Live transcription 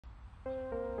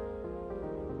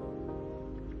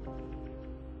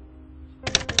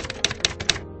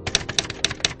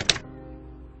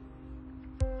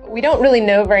We don't really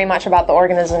know very much about the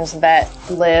organisms that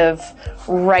live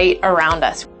right around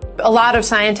us. A lot of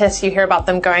scientists, you hear about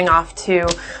them going off to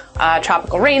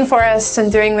tropical rainforests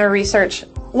and doing their research.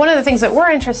 One of the things that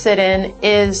we're interested in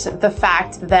is the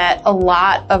fact that a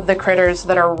lot of the critters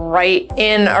that are right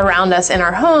in around us in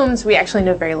our homes, we actually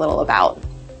know very little about.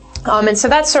 And so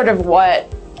that's sort of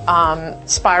what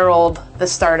spiraled the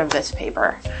start of this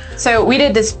paper. So we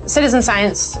did this citizen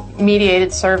science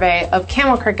mediated survey of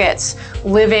camel crickets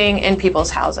living in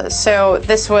people's houses. So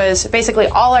this was basically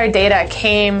all our data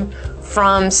came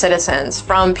from citizens,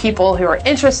 from people who are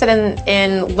interested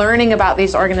in learning about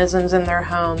these organisms in their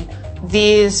home.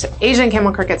 These Asian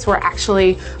camel crickets were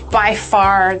actually by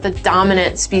far the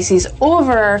dominant species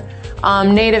over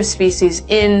native species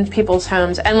in people's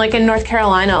homes. And like in North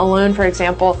Carolina alone, for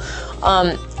example,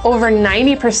 over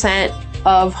 90%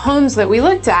 of homes that we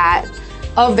looked at,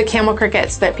 of the camel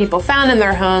crickets that people found in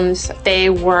their homes,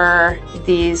 they were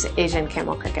these Asian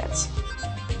camel crickets.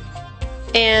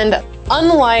 And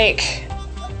unlike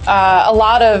a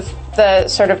lot of the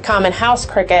sort of common house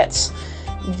crickets,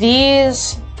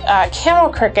 these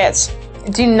camel crickets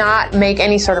do not make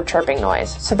any sort of chirping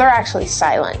noise, so they're actually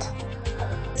silent.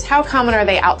 How common are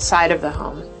they outside of the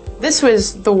home? This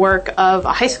was the work of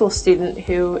a high school student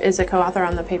who is a co-author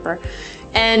on the paper,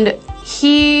 and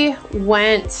he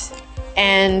went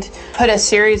and put a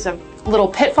series of little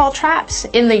pitfall traps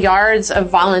in the yards of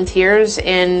volunteers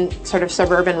in sort of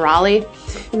suburban Raleigh.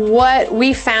 What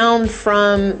we found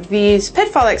from these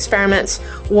pitfall experiments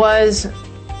was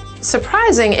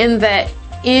surprising in that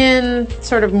in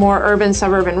sort of more urban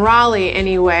suburban Raleigh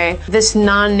anyway, this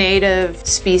non-native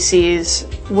species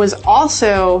was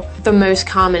also the most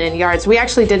common in yards. We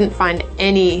actually didn't find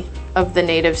any of the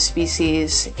native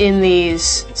species in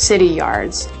these city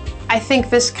yards. I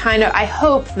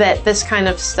hope that this kind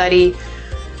of study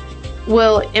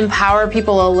will empower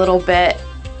people a little bit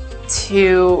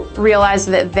to realize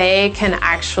that they can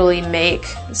actually make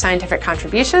scientific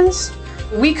contributions.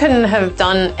 We couldn't have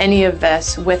done any of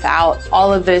this without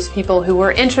all of those people who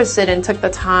were interested and took the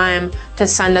time to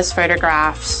send us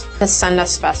photographs, to send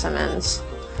us specimens.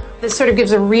 This sort of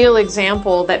gives a real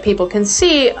example that people can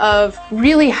see of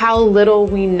really how little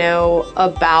we know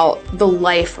about the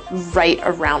life right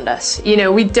around us. You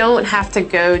know, we don't have to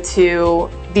go to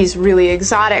these really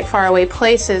exotic, faraway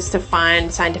places to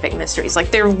find scientific mysteries.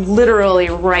 Like, they're literally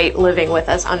right living with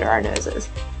us under our noses.